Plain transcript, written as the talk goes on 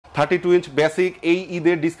32 inch basic এই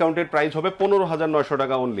ঈদের discounted price হবে 15,900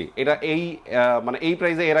 টাকা অনলি। এটা এই মানে এই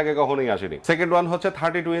প্রাইসে এর আগে কখনোই আসেনি। সেকেন্ড ওয়ান হচ্ছে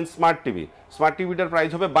 32 inch smart TV. Smart টিভিটার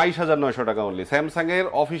price হবে 22,900 টাকা অনলি। স্যামসাং এর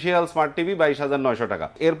অফিসিয়াল স্মার্ট টিভি 22,900 টাকা।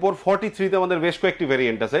 এরপর 43 তে আমাদের বেশ কয়েকটি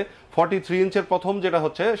ভেরিয়েন্ট আছে। 43 ইঞ্চের প্রথম যেটা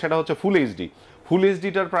হচ্ছে সেটা হচ্ছে ফুল এইচডি। ফুল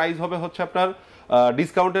এইচডিটার প্রাইস হবে হচ্ছে আপনার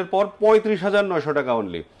ডিসকাউন্টের পর 35,900 টাকা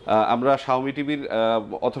অনলি। আমরা Xiaomi টিভির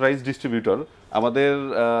অথরাইজড ডিস্ট্রিবিউটর। আমাদের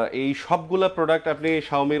এই সবগুলা প্রোডাক্ট আপনি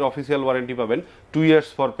Xiaomiর অফিসিয়াল ওয়ারেন্টি পাবেন, 2 years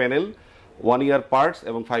for panel, 1 year parts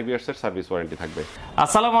এবং 5 ইয়ার্সের সার্ভিস ওয়ারেন্টি থাকবে।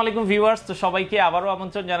 আসসালামু আলাইকুম ভিউয়ার্স, তো সবাইকে আবারও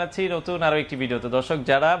আমন্ত্রণ জানাচ্ছি নতুন আরো একটি ভিডিওতে। দর্শক,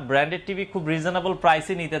 যারা ব্র্যান্ডেড টিভি খুব রিজনেবল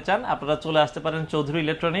প্রাইসে নিতে চান আপনারা চলে আসতে পারেন চৌধুরী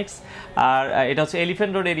ইলেকট্রনিক্স। আর এটা হচ্ছে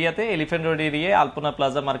এলিফ্যান্ট রোড এরিয়াতে, এলিফ্যান্ট রোড এরিয়ায় আলপনা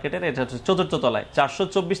প্লাজা মার্কেটের, এটা হচ্ছে 4th তলায়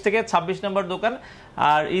 424 থেকে 26 নম্বর দোকান।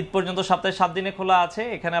 আর ঈদ পর্যন্ত সপ্তাহে 7 দিনে খোলা আছে।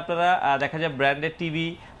 এখানে আপনারা দেখা যায় ব্র্যান্ডেড টিভি,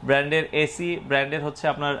 ব্র্যান্ডের এসি, ব্র্যান্ডের হচ্ছে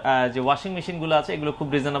আপনার যে ওয়াশিং মেশিনগুলো আছে এগুলো খুব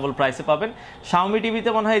রিজনেবল প্রাইসে পাবেন। Xiaomi টিভিতে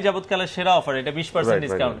মনে হয় যাবৎকালের সেরা অফার এটা, 20%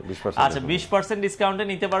 ডিসকাউন্ট। আচ্ছা, 20% ডিসকাউন্টে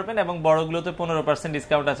নিতে পারবেন এবং বড়গুলোতে 15%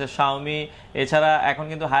 ডিসকাউন্ট আছে Xiaomi। এছাড়া এখন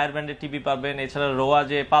কিন্তু হায়ার ব্র্যান্ডের টিভি পাবেন। এছাড়া রোয়া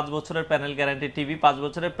যে 5 বছরের প্যানেল গ্যারান্টি টিভি, 5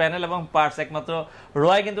 বছরের প্যানেল এবং পার্টস একমাত্র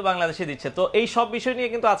রোয়াই কিন্তু বাংলাদেশে দিচ্ছে। তো এই সব বিষয় নিয়ে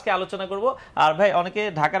কিন্তু আজকে আলোচনা করব। আর ভাই, অনেকে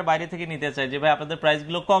ঢাকার বাইরে থেকে নিতে চায় যে ভাই আপনাদের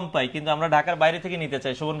প্রাইসগুলো কম পাই, কিন্তু আমরা ঢাকার বাইরে থেকে নিতে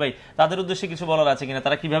চাই। শোভন ভাই, তাদের উদ্দেশ্যে কিছু বলার আছে কিনা,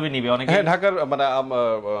 তারা কিভাবে নিবে? অনেকে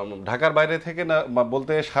ঢাকার বাইরে থেকে না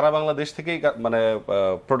বলতে সারা বাংলাদেশ থেকেই মানে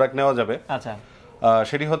প্রোডাক্ট নেওয়া যাবে। আচ্ছা,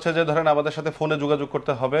 সেটি হচ্ছে যে ধরেন আমাদের সাথে ফোনে যোগাযোগ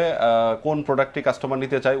করতে হবে, কোন প্রোডাক্টটি কাস্টমার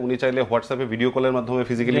নিতে চায় উনি চাইলে হোয়াটসঅ্যাপে ভিডিও কলের মাধ্যমে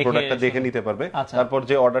ফিজিক্যালি প্রোডাক্টটা দেখে নিতে পারবে। তারপর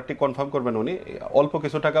যে অর্ডারটি কনফার্ম করবেন উনি অল্প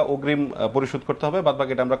কিছু টাকা অগ্রিম পরিশোধ করতে হবে, বাদ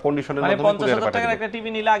বাকিটা আমরা কন্ডিশনের মাধ্যমে কুরিয়ারে পাঠিয়ে দেব। 50,000 টাকার একটা টিভি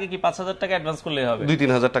নিলে আগে কি 5,000 টাকা অ্যাডভান্স করলেই হবে?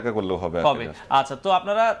 2-3,000 টাকা করলেও হবে। আচ্ছা, তো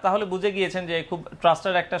আপনারা তাহলে বুঝে গিয়েছেন যে খুব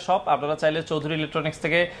ট্রাস্টেড একটা শপ। আপনারা চাইলে চৌধুরী ইলেকট্রনিক্স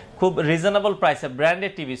থেকে খুব রিজনেবল প্রাইসে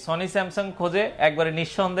ব্র্যান্ডেড টিভি সনি স্যামসাং খোঁজে একবারে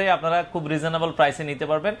নিঃসন্দেহে আপনারা খুব রিজনেবল প্রাইসে নিতে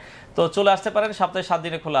পারবেন। তো চলে আসতে পারেন, সপ্তাহে 7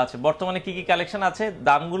 দিনে খোলা আছে। বর্তমানে কি কি কালেকশন আছে,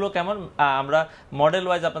 দামগুলো কেমন, আমরা মডেল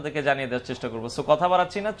ওয়াইজ আপনাদেরকে জানিয়ে দেওয়ার চেষ্টা করবো। সো কথা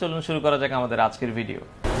বাড়াচ্ছি না, চলুন শুরু করা যাক আমাদের আজকের ভিডিও।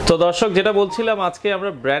 তো দর্শক, যেটা বলছিলাম, আজকে আমরা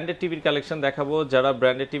ব্র্যান্ডেড টিভির কালেকশন দেখাবো। যারা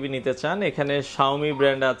ব্র্যান্ডেড টিভি নিতে চান, এখানে Xiaomi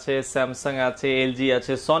ব্র্যান্ড আছে, স্যামসাং আছে, এলজি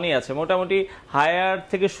আছে, সনি আছে, মোটামুটি হায়ার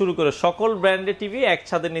থেকে শুরু করে সকল ব্র্যান্ডেড টিভি এক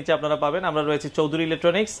ছাদের নিচে আপনারা পাবেন। আমরা রয়েছি চৌধুরী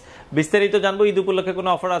ইলেকট্রনিক্স। বিস্তারিত জানবো ঈদ উপলক্ষে কোনো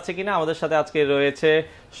অফার আছে কিনা। আমাদের সাথে আজকে রয়েছে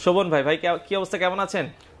শোভন ভাই। ভাই, কি অবস্থা, কেমন আছেন?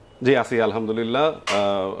 জি আছি আলহামদুলিল্লাহ।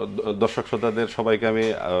 দর্শক শ্রোতাদের সবাইকে আমি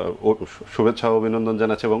শুভেচ্ছা ও অভিনন্দন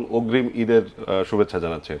জানাচ্ছি এবং অগ্রিম ঈদের শুভেচ্ছা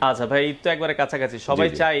জানাচ্ছি। আচ্ছা ভাই, ঈদ তো একবারে কাছাকাছি, সবাই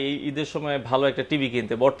চায় এই ঈদের সময় ভালো একটা টিভি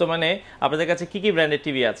কিনতে। বর্তমানে আপনাদের কাছে কি কি ব্র্যান্ডের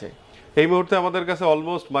টিভি আছে? এই মুহূর্তে আমাদের কাছে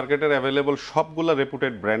অলমোস্ট মার্কেটের অ্যাভেলেবল সবগুলা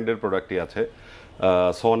রেপুটেড ব্র্যান্ডের প্রোডাক্টই আছে।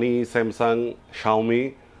 সনি, স্যামসাং, Xiaomi,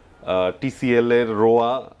 TCL এর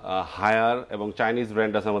রোয়া, হায়ার এবং চাইনিজ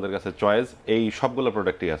ব্র্যান্ড আছে আমাদের কাছে চয়েস, এই সবগুলো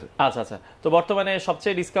প্রোডাক্টই আছে। আচ্ছা আচ্ছা, তো বর্তমানে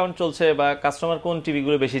সবচেয়ে ডিসকাউন্ট চলছে বা কাস্টমার কোন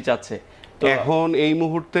টিভিগুলো বেশি চাচ্ছে? এখন এই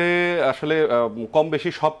মুহূর্তে আসলে কম বেশি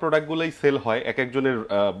সব প্রোডাক্টগুলোই সেল হয়। এক একজনের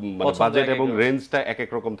মানে বাজেট এবং রেঞ্জটা এক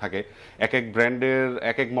এক রকম থাকে, এক এক ব্র্যান্ডের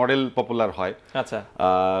এক এক মডেল পপুলার হয়। আচ্ছা,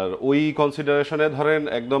 আর ওই কনসিডারেশনে ধরেন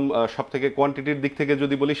একদম সবথেকে কোয়ান্টিটির দিক থেকে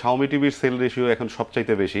যদি বলি, Xiaomi টিভির সেল রেশিও এখন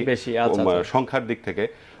সবচাইতে বেশি সংখ্যার দিক থেকে।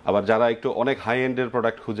 আবার যারা একটু অনেক হাই এন্ডের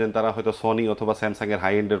প্রোডাক্ট খুঁজেন তারা হয়তো সনি অথবা স্যামসাং এর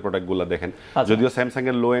হাই এন্ডের প্রোডাক্টগুলো দেখেন, যদিও স্যামসাং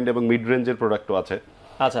এর লো এন্ড এবং মিড রেঞ্জের প্রোডাক্টও আছে।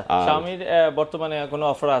 আচ্ছা, Xiaomi বর্তমানে কোনো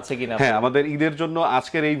অফার আছে কিনা? হ্যাঁ, আমাদের ঈদের জন্য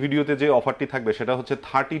আজকের এই ভিডিওতে যে অফারটি থাকবে সেটা হচ্ছে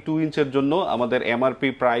 32 ইঞ্চের জন্য আমাদের এমআরপি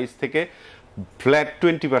প্রাইস থেকে ফ্ল্যাট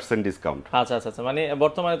 20% ডিসকাউন্ট। আচ্ছা আচ্ছা, মানে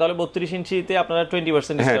বর্তমানে তাহলে 32 ইঞ্চিতে আপনারা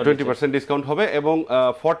 20% ডিসকাউন্ট? হ্যাঁ, 20% ডিসকাউন্ট হবে এবং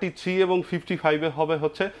 43 এবং 55 এ হবে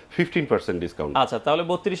হচ্ছে 15% ডিসকাউন্ট। আচ্ছা, তাহলে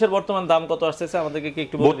 32 এর বর্তমান দাম কত আসছে আমাদেরকে কি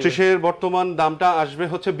একটু বলুন? 32 এর বর্তমান দামটা আসবে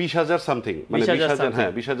হচ্ছে 20,000 সামথিং, মানে 20,000,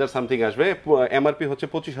 হ্যাঁ 20,000 সামথিং আসবে। এমআরপি হচ্ছে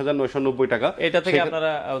 25,990 টাকা। এটা থেকে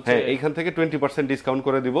আপনারা হ্যাঁ, এইখান থেকে 20% ডিসকাউন্ট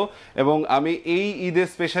করে দিব। এবং আমি এই ঈদে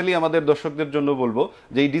স্পেশালি আমাদের দর্শকদের জন্য বলবো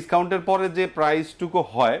যে এই ডিসকাউন্টের পরে যে প্রাইসটুকু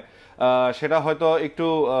হয় সেটা হয়তো একটু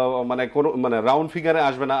মানে রাউন্ড ফিগারে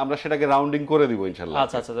আসবে না, আমরা সেটাকে রাউন্ডিং করে দিব ইনশাআল্লাহ।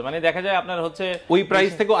 আচ্ছা আচ্ছা, মানে দেখা যায় আপনার হচ্ছে ওই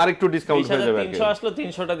প্রাইস থেকে আরেকটু ডিসকাউন্ট হয়ে যাবে। 300 আসলো,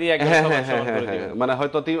 300টা দিয়ে একদম সমান করে দিবেন। মানে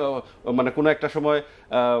হয়তো মানে কোনো একটা সময়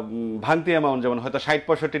ভাঙতি অ্যামাউন্ট যেমন হয়তো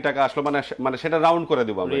 60-65 টাকা আসলো, মানে সেটা রাউন্ড করে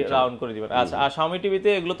দিব আমরা, রাউন্ড করে দিবেন। আচ্ছা, আর Xiaomi টিভিতে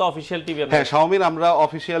এগুলো তো অফিশিয়াল টিভি? হ্যাঁ, Xiaomi আমরা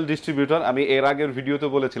অফিশিয়াল ডিস্ট্রিবিউটর। আমি এর আগের ভিডিওতে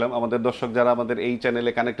বলেছিলাম, আমাদের দর্শক যারা আমাদের এই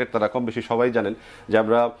চ্যানেলে কানেক্টেড তারা কম বেশি সবাই জানেন যে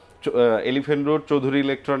আমরা এলিফ্যান্ট রোড চৌধুরী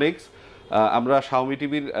ইলেকট্রনিক্স, আমরা Xiaomi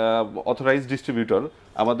টিভির অথরাইজড ডিস্ট্রিবিউটর।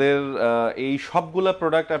 আমাদের এই সবগুলা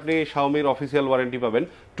প্রোডাক্ট আপনি Xiaomiর অফিসিয়াল ওয়ারেন্টি পাবেন,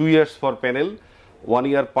 2 years for panel, 1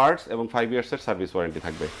 year parts এবং 5 ইয়ার্সের সার্ভিস ওয়ারেন্টি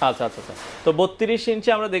থাকবে। আচ্ছা আচ্ছা আচ্ছা। তো 32 ইঞ্চি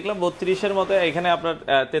আমরা দেখলাম, 32 এর মতো এখানে আপনার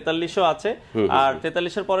 43ও আছে। আর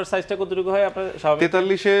 43 এর পরের সাইজটা কতটুকু হয় আপনার?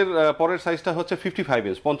 43 এর পরের সাইজটা হচ্ছে 55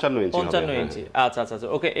 ইঞ্চ, 55 ইঞ্চি হবে। 55 ইঞ্চি, আচ্ছা আচ্ছা আচ্ছা।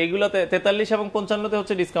 ওকে, এগুলোতে 43 এবং 55 তে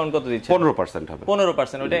হচ্ছে ডিসকাউন্ট কত দিচ্ছে? 15% হবে।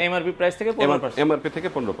 15%, ওটা এমআরপি প্রাইস থেকে 15%? এমআরপি থেকে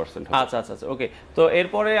 15% হবে। আচ্ছা আচ্ছা আচ্ছা। ওকে, তো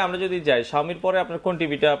এরপরে আমরা যদি যাই Xiaomiর পরে আপনার কোন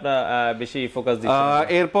টিভিটা আপনার বেশি ফোকাস দিচ্ছেন?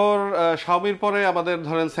 এরপর Xiaomiর পরে আমাদের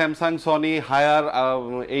ধরেন স্যামসাং, সনি, হায়ার,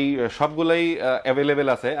 এই সবগুলাই অ্যাভেলেবেল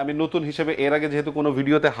আছে। আমি নতুন হিসেবে এর আগে যেহেতু কোনো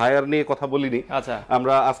ভিডিওতে হায়ার নিয়ে কথা বলিনি, আচ্ছা,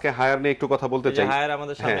 আমরা আজকে হায়ার নিয়ে একটু কথা বলতে চাই। হায়ার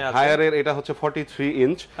আমাদের সামনে আছে। হায়ারের এটা হচ্ছে 43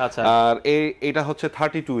 ইঞ্চ, আর এটা হচ্ছে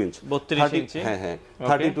 32 ইঞ্চ। 32 ইঞ্চি, হ্যাঁ হ্যাঁ,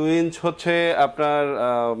 32 ইঞ্চ হচ্ছে আপনার।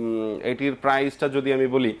 এটির প্রাইসটা যদি আমি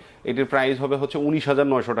বলি, এটির প্রাইস হবে হচ্ছে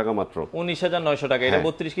 19,900 টাকা মাত্র। 19,900 টাকা। এটা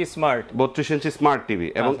 32 কি স্মার্ট? 32 ইঞ্চি স্মার্ট টিভি,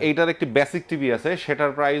 এবং এইটার একটি বেসিক টিভি আছে,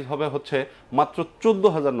 সেটার প্রাইস হবে হচ্ছে মাত্র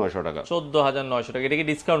 14,900 টাকা। 14,900 টাকা। এটা কি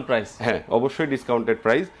ডিসকাউন্ট প্রাইস? হ্যাঁ, অবশ্যই ডিসকাউন্টেড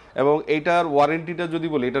প্রাইস। এবং এইটার ওয়ারেন্টিটা যদি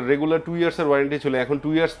বলি, এটা রেগুলার 2 ইয়ার্স এর ওয়ারেন্টি ছিল, এখন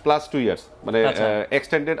 2 ইয়ার্স প্লাস 2 ইয়ার্স, মানে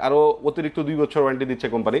এক্সটেন্ডেড আরো অতিরিক্ত 2 বছর ওয়ারেন্টি দিচ্ছে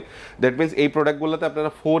কোম্পানি। দ্যাট মিন্স এই প্রোডাক্টগুলোতে আপনারা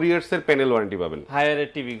 4 ইয়ার্স এর প্যানেল ওয়ারেন্টি পাবেন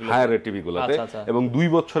হায়ারের টিভিগুলোতে, এবং 2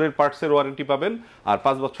 বছরের পার্টস এর ওয়ারেন্টি পাবেন, আর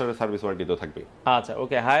 5 বছরের সার্ভিস ওয়ারেন্টি তো থাকবে। আচ্ছা,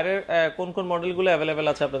 ওকে। হায়ারের কোন কোন মডেলগুলো अवेलेबल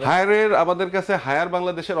আছে আপনাদের? হায়ারের আমাদের কাছে হায়ার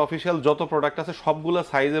বাংলাদেশের অফিশিয়াল যত প্রোডাক্ট আছে সবগুলো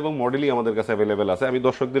সাইজ এবং মডেলই আমাদের কাছে अवेलेबल আছে। আমি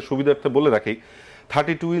দর্শকদের সুবিধার্থে বলে রাখি,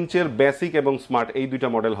 32 ইঞ্চের বেসিক এবং স্মার্ট এই দুইটা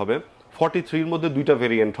মডেল হবে। 43 এর মধ্যে দুইটা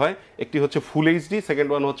ভেরিয়েন্ট হয়, একটি হচ্ছে ফুল এইচডি, সেকেন্ড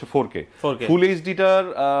ওয়ান হচ্ছে 4K। ফুল এইচডিটার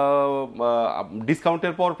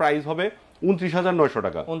ডিসকাউন্টের পর প্রাইস হবে 29,900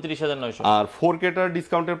 টাকা। 29,900। আর 4Kটার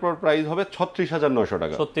ডিসকাউন্টের পর প্রাইস হবে 36,900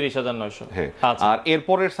 টাকা। 36,900, হ্যাঁ। আর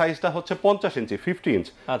এরপরের সাইজটা হচ্ছে 50 ইঞ্চি, 50 ইঞ্চ।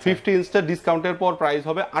 50 ইঞ্চটা ডিসকাউন্টের পর প্রাইস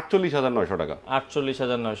হবে 48,900 টাকা।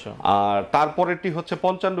 48,900। আর তারপরেরটি হচ্ছে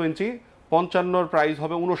 55 ইঞ্চি, 55 প্রাইস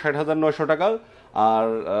হবে 59,900 টাকা। আর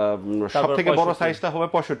সবথেকে বড় সাইজটা হবে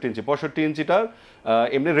 65 ইঞ্চি। 65 ইঞ্চিটার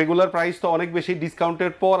এমনি রেগুলার প্রাইস তো অনেক বেশি,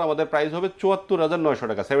 ডিসকাউন্টের পর আমাদের প্রাইস হবে 74,900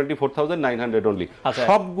 টাকা, 74,900 অনলি।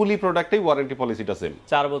 সবগুলি প্রোডাক্টেই ওয়ারেন্টি পলিসিটা সেম,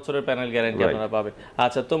 4 বছরের প্যানেল গ্যারান্টি আপনারা পাবেন।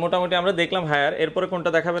 আচ্ছা, তো মোটামুটি আমরা দেখলাম হায়ার, এরপরে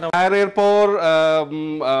কোনটা দেখাবেন? হায়ার এরপর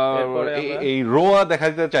এই রোয়া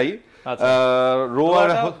দেখাতে চাই।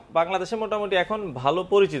 বাংলাদেশে মোটামুটি এখন ভালো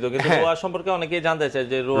পরিচিত, কিন্তু রোয়া সম্পর্কে অনেকেই জানতে চায়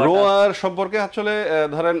যে রোয়ার সম্পর্কে আসলে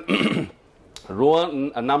ধরেন রোয়া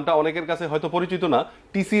নামটা অনেকের কাছে হয়তো পরিচিত না,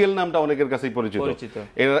 টিসিএল নামটা অনেকের কাছেই পরিচিত।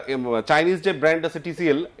 চাইনিজ যে ব্র্যান্ড আছে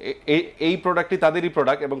টিসিএল, এই প্রোডাক্টটি তাদেরই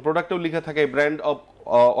প্রোডাক্ট, এবং প্রোডাক্টেও লিখা থাকে ব্র্যান্ড অফ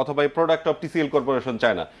অথবা product of TCL corporation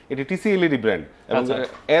China. এটি টিসিএল এরই ব্র্যান্ড, এবং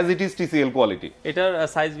as it is TCL quality. এটার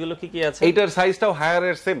সাইজগুলো কি কি আছে? এটার সাইজটাও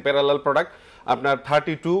হায়ারের সেম প্যারালাল প্রোডাক্ট, আপনার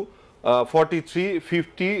 32, 43,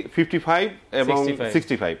 50, 55 এবং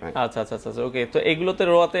 65। আচ্ছা আচ্ছা আচ্ছা, ওকে। তো এগুলোতে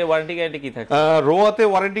রোয়াতে ওয়ারেন্টি গ্যারান্টি কি থাকে? রোয়াতে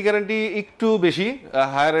ওয়ারেন্টি গ্যারান্টি একটু বেশি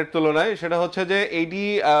হায়ারের তুলনায়। সেটা হচ্ছে যে এইটি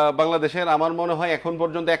বাংলাদেশের আমার মনে হয় এখন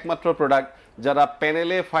পর্যন্ত একমাত্র প্রোডাক্ট যারা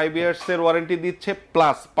প্যানেলে 5 ইয়ার্স এর ওয়ারেন্টি দিচ্ছে,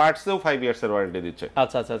 প্লাস পার্টসেও 5 ইয়ার্স এর ওয়ারেন্টি দিচ্ছে।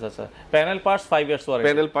 আচ্ছা আচ্ছা আচ্ছা, panel parts 5 years warranty.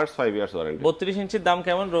 Panel parts 5 years warranty. 32 ইঞ্চির দাম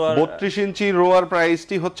কেমন রোয়ার? 32 ইঞ্চি রোয়ার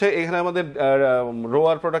প্রাইসটি হচ্ছে, এখানে আমাদের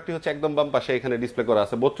রোয়ার প্রোডাক্টটি হচ্ছে একদম বাম পাশে এখানে ডিসপ্লে করা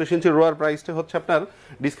আছে। 32 ইঞ্চি রোয়ার প্রাইসটি হচ্ছে আপনার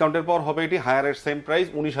ডিসকাউন্টের পর হবে এটি হায়ারের সেম প্রাইস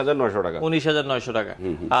 19,900 টাকা। 19,900 টাকা।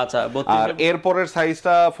 আচ্ছা, আর এরপরের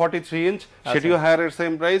সাইজটা 43 ইঞ্চ, সেটিও হায়ারের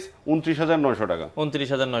সেম প্রাইস 29,900 টাকা।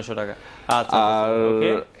 29,900 টাকা। আচ্ছা, আর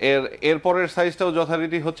এরপরের সাইজটাও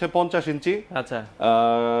যথারীতি হচ্ছে 50 ইঞ্চি। আচ্ছা,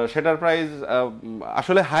 সেটার প্রাইস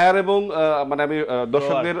আসলে হায়ার এবং মানে আমি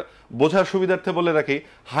দর্শকদের বোঝার সুবিধার্থে বলে রাখি,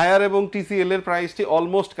 হায়ার এবং টিসিএল এর প্রাইসটি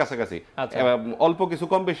অলমোস্ট কাছাকাছি, অল্প কিছু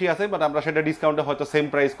কম বেশি আছে, বাট আমরা সেটা ডিসকাউন্টে হয়তো সেম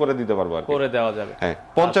প্রাইস করে দিতে পারবো, করে দেওয়া যাবে। হ্যাঁ,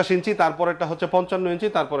 50 ইঞ্চি, তারপরেরটা হচ্ছে 55 ইঞ্চি,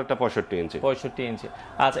 তারপরেরটা 65 ইঞ্চি। 65 ইঞ্চি।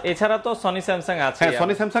 আচ্ছা, এছাড়া তো সনি স্যামসাং আছে। হ্যাঁ,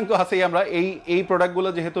 সনি স্যামসাং তো আছেই। আমরা এই প্রোডাক্টগুলো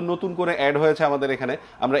যেহেতু নতুন করে অ্যাড হয়েছে আমাদের এখানে,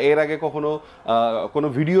 আমরা এর আগে কখনো কোনো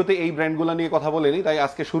ভিডিওতে এই ব্র্যান্ডগুলো নিয়ে কথা বলিনি, তাই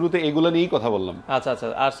আজকে শুরুতে এইগুলো নিয়েই কথা বললাম। আচ্ছা আচ্ছা,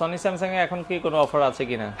 আর সনি স্যামসাং এ এখন কি কোনো অফার আছে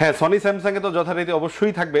কিনা? হ্যাঁ, সনি স্যামসাং এ তো যথারীতি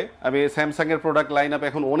অবশ্যই থাকবে। আমি স্যামসাং এর প্রোডাক্ট লাইন আপ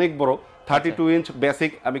এখন অনেক বড়। 32 ইঞ্চ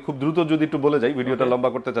বেসিক, আমি খুব দ্রুত যদি একটু বলে যাই, ভিডিওটা লম্বা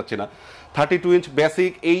করতে চাচ্ছি না। 32 ইঞ্চ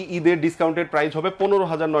বেসিক এই ঈদের ডিসকাউন্টেড প্রাইস হবে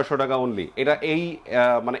 15,900 টাকা অনলি। এটা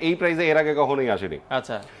মানে এই প্রাইসে এর আগে কখনোই আসেনি।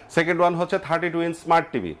 আচ্ছা, সেকেন্ড ওয়ান হচ্ছে 32 inch smart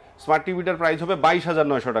TV. Smart টিভিটার price হবে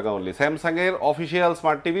 22,900 টাকা অনলি। স্যামসাং এর অফিসিয়াল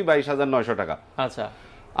স্মার্ট টিভি 22,900 টাকা। আচ্ছা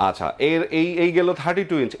আচ্ছা, এই গেল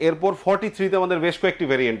 32 ইঞ্চ। এরপর 43 তে আমাদের বেশ কয়েকটি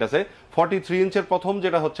ভেরিয়েন্ট আছে। 43 ইঞ্চের প্রথম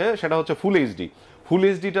যেটা হচ্ছে সেটা হচ্ছে ফুল এইচডি। ফুল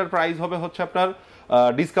এইচডিটার প্রাইস হবে হচ্ছে আপনার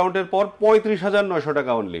ডিসকাউন্টের পর 35,900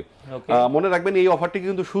 টাকা অনলি। মনে রাখবেন এই অফারটি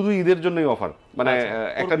কিন্তু শুধু ঈদের জন্যই অফার, মানে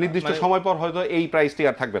একটা নির্দিষ্ট সময় পর হয়তো এই প্রাইসটি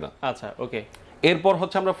আর থাকবে না। আচ্ছা, ওকে। এরপর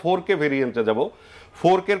হচ্ছে আমরা 4K ভেরিয়েন্টে যাব।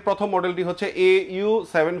 4K এর প্রথম মডেলটি হচ্ছে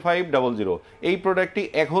AU7500। এই প্রোডাক্টটি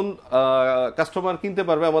এখন কাস্টমার কিনতে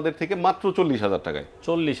পারবে আমাদের থেকে মাত্র 40,000 টাকায়।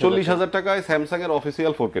 40,000 টাকায় স্যামসাং এর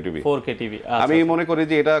অফিসিয়াল 4K টিভি। আমি মনে করি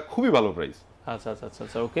যে এটা খুবই ভালো প্রাইস।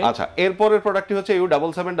 আচ্ছা, এরপরের প্রোডাক্টটি হচ্ছে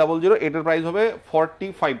AU7700। এটার প্রাইস হবে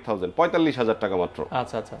 45,000 টাকা মাত্র।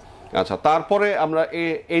 আচ্ছা, তারপরে আমরা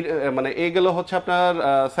মানে গেল হচ্ছে আপনার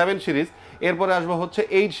 7 সিরিজ। এরপরে আসবো হচ্ছে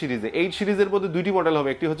 8 সিরিজে। 8 সিরিজের মধ্যে দুইটি মডেল হবে,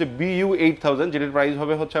 একটি হচ্ছে BU8000 যেটার প্রাইস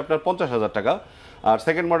হবে হচ্ছে আপনার 50,000 টাকা, আর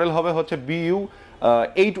সেকেন্ড মডেল হবে হচ্ছে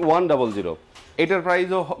BU8100। এটার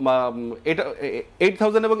প্রাইসও এটা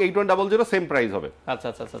 8000 এবং 8100 সেম প্রাইস হবে।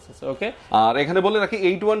 ওকে। আর এখানে বলে রাখি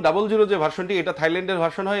 8100 যে ভার্সনটি, এটা থাইল্যান্ডের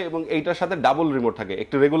ভার্সন হয় এবং এইটার সাথে ডাবল রিমোট থাকে,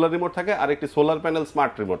 একটি রেগুলার রিমোট থাকে আর একটি সোলার প্যানেল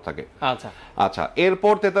স্মার্ট রিমোট থাকে। আচ্ছা,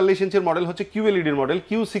 এরপর 43 ইঞ্চির মডেল হচ্ছে QLED এর মডেল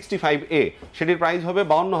Q65A। সেটির প্রাইস হবে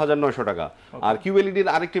 52,900 টাকা। আর QLED এর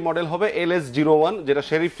আরেকটি মডেল হবে LS01, যেটা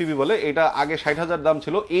শেরিফ টিভি বলে। এটা আগে 60,000 দাম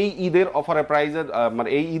ছিল, এই ঈদের অফারে প্রাইসের মানে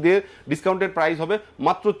এই ঈদের ডিসকাউন্টেড প্রাইস হবে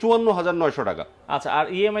মাত্র 54,900 টাকা। আচ্ছা, আর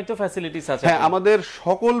ইএমআই তো ফ্যাসিলিটিস আছে? হ্যাঁ, আমাদের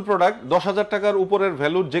সকল প্রোডাক্ট 10,000 টাকার উপরের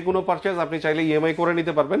ভ্যালুর যে কোনো পারচেজ আপনি চাইলে ইএমআই করে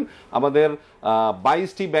নিতে পারবেন। আমাদের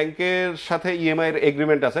 22টি ব্যাংকের সাথে ইএমআই এর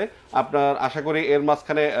এগ্রিমেন্ট আছে। আপনার আশা করি এর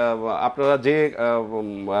মাঝখানে আপনারা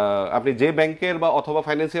আপনি যে ব্যাংকের বা অথবা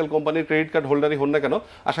ফাইন্যান্সিয়াল কোম্পানির ক্রেডিট কার্ড হোল্ডারই হন না কেন,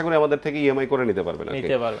 আশা করি আমাদের থেকে ইএমআই করে নিতে পারবেন।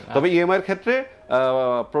 তবে ইএমআই এর ক্ষেত্রে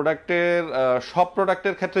প্রোডাক্টের সব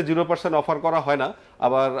প্রোডাক্টের ক্ষেত্রে 0% অফার করা হয় না।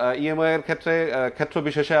 আবার ইএমআই এর ক্ষেত্র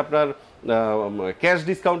বিশেষে আপনার ক্যাশ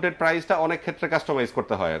ডিসকাউন্টেড প্রাইসটা অনেক ক্ষেত্রে কাস্টমাইজ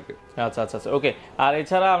করতে হয় আর কি। আচ্ছা, ওকে। আর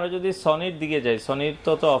এছাড়া আমরা যদি সনির দিকে যাই, সনির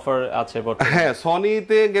তো অফার আছে বর্তমানে। হ্যাঁ,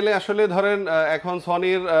 সনিতে গেলে আসলে ধরেন এখন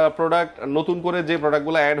সনির প্রোডাক্ট নতুন করে যে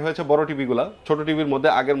প্রোডাক্টগুলো অ্যাড হয়েছে বড় টিভিগুলো, ছোট টিভির মধ্যে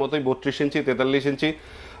আগের মতোই 32 ইঞ্চি 43 ইঞ্চি।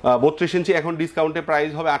 32 ইঞ্চি এখন ডিসকাউন্টে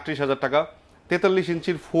প্রাইস হবে 38,000 টাকা। 43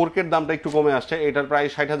 ইঞ্চির 4K এর দামটা একটু কমে আসছে, এটার প্রায়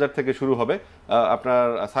 60,000 থেকে শুরু হবে। আপনার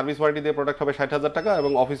সার্ভিস ওয়ারেন্টি দিয়ে প্রোডাক্ট হবে 60,000 টাকা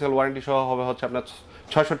এবং অফিসিয়াল ওয়ারেন্টি সহ হবে হচ্ছে আপনার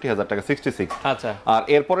 66,000 টাকা 66। আচ্ছা, আর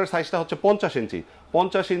এরপরের সাইজটা হচ্ছে 50 ইঞ্চি।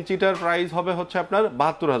 50 ইঞ্চিটার প্রাইস হবে হচ্ছে আপনার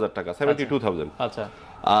 72,000 টাকা 72,000। আচ্ছা,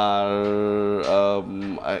 আর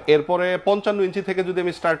এরপরে 55 ইঞ্চি থেকে যদি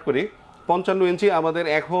আমি স্টার্ট করি, 55 ইঞ্চি আমাদের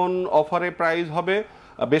এখন অফারে প্রাইস হবে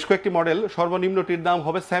বেশ কয়েকটি মডেল। সর্বনিম্নটির দাম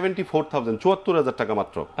হবে 74,000 74,000 টাকা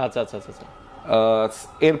মাত্র। আচ্ছা।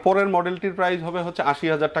 এরপরের মডেলটির প্রাইস হবে হচ্ছে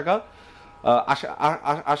 80,000 টাকা।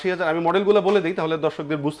 80,000 আমি মডেলগুলো বলে দিই তাহলে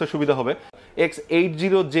দর্শকদের বুঝতে সুবিধা হবে।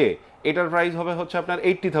 X80J এটার প্রাইস হবে হচ্ছে আপনার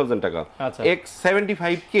 80,000 টাকা।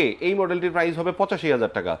 X75K এই মডেলটির প্রাইস হবে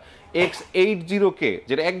 85,000 টাকা। X80K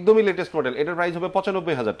যেটা একদমই লেটেস্ট মডেল, এটার প্রাইস হবে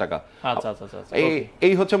 95,000 টাকা। আচ্ছা।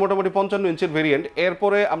 এই হচ্ছে মোটামুটি 55 ইঞ্চির ভেরিয়েন্ট।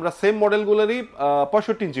 এরপরে আমরা সেম মডেলগুলোরই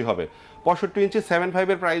 65 ইঞ্চি হবে। 65 ইঞ্চি 75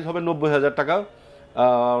 এর প্রাইস হবে 90,000 টাকা।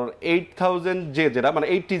 8000J যেটা মানে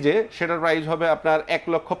 80J সেটার প্রাইস হবে আপনার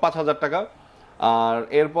 1,05,000 টাকা। আর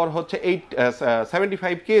এরপর হচ্ছে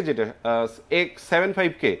 75K যেটা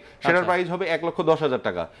X75K সেটার প্রাইস হবে 1,10,000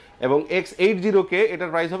 টাকা এবং X80K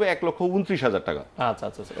এটার প্রাইস হবে 1,29,000 টাকা। আচ্ছা,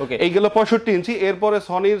 ওকে। এই গেল 65 ইঞ্চি। এরপরে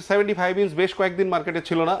সনির 75 ইঞ্চ বেশ কয়েকদিন মার্কেটে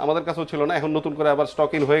ছিল না, আমাদের কাছেও ছিল না, এখন নতুন করে আবার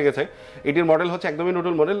স্টক ইন হয়ে গেছে। এটির মডেল হচ্ছে একদমই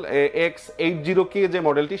নতুন মডেল X80K যে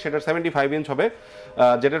মডেলটি সেটার 75 ইঞ্চ হবে,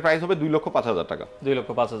 যেটার প্রাইস হবে 2,05,000 টাকা।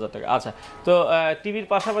 2,05,000 টাকা। আচ্ছা, তো টিভির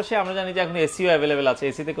পাশাপাশি আমরা জানি যে এখন এসিও अवेलेबल আছে,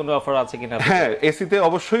 এসিতে কোনো অফার আছে কিনা? হ্যাঁ, এসিতে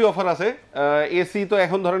অবশ্যই অফার আছে। এসি তো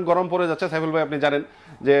এখন ধরেন গরম পড়ে যাচ্ছে, সাইফুল ভাই আপনি জানেন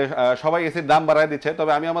যে সবাই এসির দাম বাড়ায় দিচ্ছে।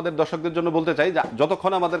 তবে আমি আমাদের দর্শকদের জন্য বলতে চাই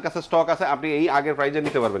যতক্ষণ আমাদের কাছে স্টক আছে আপনি এই আগের প্রাইজে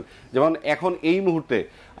নিতে পারবেন। যেমন এখন এই মুহূর্তে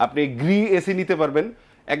আপনি গ্রি এসি নিতে পারবেন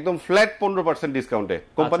একদম ফ্ল্যাট 15% ডিসকাউন্টে।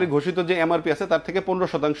 কোম্পানির ঘোষিত যে এমআরপি আছে তার থেকে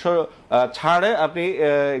 15% ছাড়ে আপনি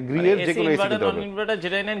গ্রির যে কোনো এসি নিতে পারবেন। ইনভার্টার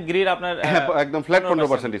যেটা নেন গ্রির আপনার একদম ফ্ল্যাট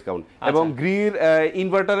 15% ডিসকাউন্ট। এবং গ্রির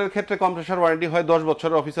ইনভার্টারের ক্ষেত্রে কম্প্রেসার ওয়ারেন্টি হয় 10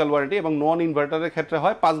 বছরের অফিসিয়াল ওয়ারেন্টি এবং নন ইনভার্টারের ক্ষেত্রে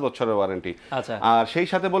হয় 5 বছরের ওয়ারেন্টি। আর সেই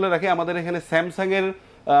সাথে বলে রাখি আমাদের এখানে স্যামসাং এর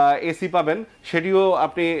এসি পাবেন, সেটিও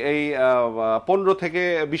আপনি এই 15 থেকে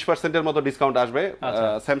 20% মতো ডিসকাউন্ট আসবে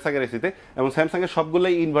স্যামসাং এর এসিতে। এবং স্যামসাং এর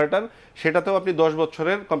সবগুলোই ইনভার্টার, সেটাতেও আপনি 10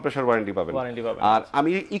 বছরের কম্প্রেসার ওয়ারেন্টি পাবেন। আর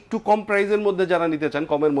আমি একটু কম প্রাইসের মধ্যে যারা নিতে চান,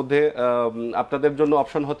 কমের মধ্যে আপনাদের জন্য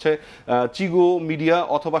অপশন হচ্ছে চিগো, মিডিয়া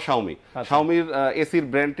অথবা শাওমি। শাওমির এসির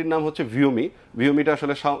ব্র্যান্ডটির নাম হচ্ছে ভিওমি। ভিওমিটা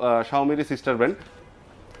আসলে শাওমিরই সিস্টার ব্র্যান্ড।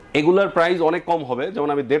 এগুলার প্রাইস অনেক কম হবে। যেমন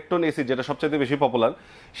আমি 1.5 টন এসি যেটা সবচেয়ে বেশি পপুলার,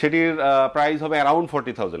 সেটির প্রাইস হবে অ্যারাউন্ড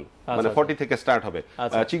 40,000, মানে 40 থেকে স্টার্ট হবে।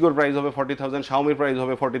 চিগোর প্রাইস হবে 40,000, শাওমির প্রাইস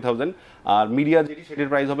হবে 40,000, আর মিডিয়া যেটি সেটির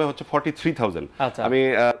প্রাইস হবে হচ্ছে 43,000। আমি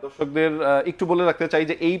দর্শকদের একটু বলে রাখতে চাই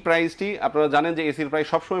যে এই প্রাইসটি আপনারা জানেন যে এসির প্রাইস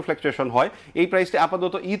সবসময় ফ্লাকচুয়েশন হয়। এই প্রাইসটি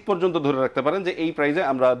আপাতত ঈদ পর্যন্ত ধরে রাখতে পারেন যে এই প্রাইসে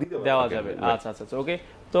আমরা দেওয়া যাবে। আচ্ছা, ওকে।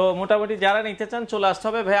 তো মোটামুটি যারা নিতে চান চলে আসতে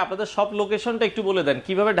হবে। ভাই আপনাদের সব লোকেশনটা একটু বলে দেন,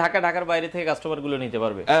 কিভাবে ঢাকার বাইরে থেকে কাস্টমার গুলো নিতে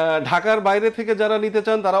পারবে? ঢাকার বাইরে থেকে যারা নিতে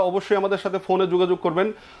চান তারা অবশ্যই আমাদের সাথে ফোনে যোগাযোগ করবেন।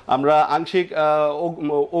 আমরা আংশিক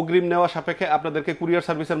অগ্রিম নেওয়া সাপেক্ষে আপনাদেরকে কুরিয়ার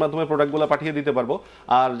সার্ভিসের মাধ্যমে প্রোডাক্টগুলো পাঠিয়ে দিতে পারবো।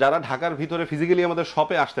 আর যারা ঢাকার ভিতরে ফিজিক্যালি আমাদের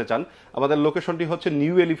শপে আসতে চান, আমাদের লোকেশনটি হচ্ছে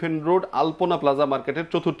নিউ এলিফ্যান্ট রোড, আলপনা প্লাজা মার্কেটের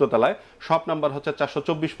 4th তলায়। শপ নাম্বার হচ্ছে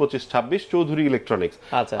 424-25-26, চৌধুরী ইলেকট্রনিক্স।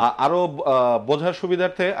 আরো বোঝার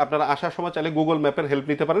সুবিধার্থে আপনারা আসার সময় চাইলে গুগল ম্যাপের হেল্প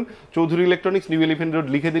নিতে পারেন। Chowdhury electronics, new elephant road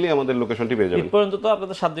লিখে দিলে আমাদের লোকেশনটি পেয়ে যাবেন। ঈদ পর্যন্ত তো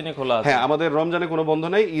আপনাদের 7 দিনে খোলা আছে। হ্যাঁ, আমাদের রমজানে কোনো বন্ধ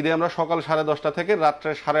নেই। ঈদে আমরা সকাল 10:30 থেকে রাত্রে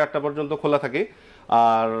 8:30 পর্যন্ত খোলা থাকি,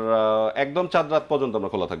 আর একদম চাঁদ রাত পর্যন্ত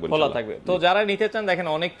আমরা খোলা থাকবে। তো যারা নিতে চান দেখেন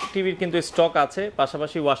অনেক টিভির কিন্তু স্টক আছে,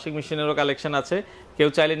 পাশাপাশি ওয়াশিং মেশিনেরও কালেকশন আছে। কেউ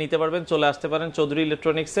চাইলে নিতে পারবেন, চলে আসতে পারেন চৌধুরী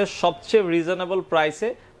ইলেকট্রনিক্সের সবচেয়ে রিজনেবল প্রাইসে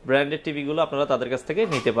ব্র্যান্ডেড টিভিগুলো আপনারা তাদের কাছ থেকে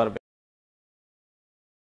নিতে পারবেন।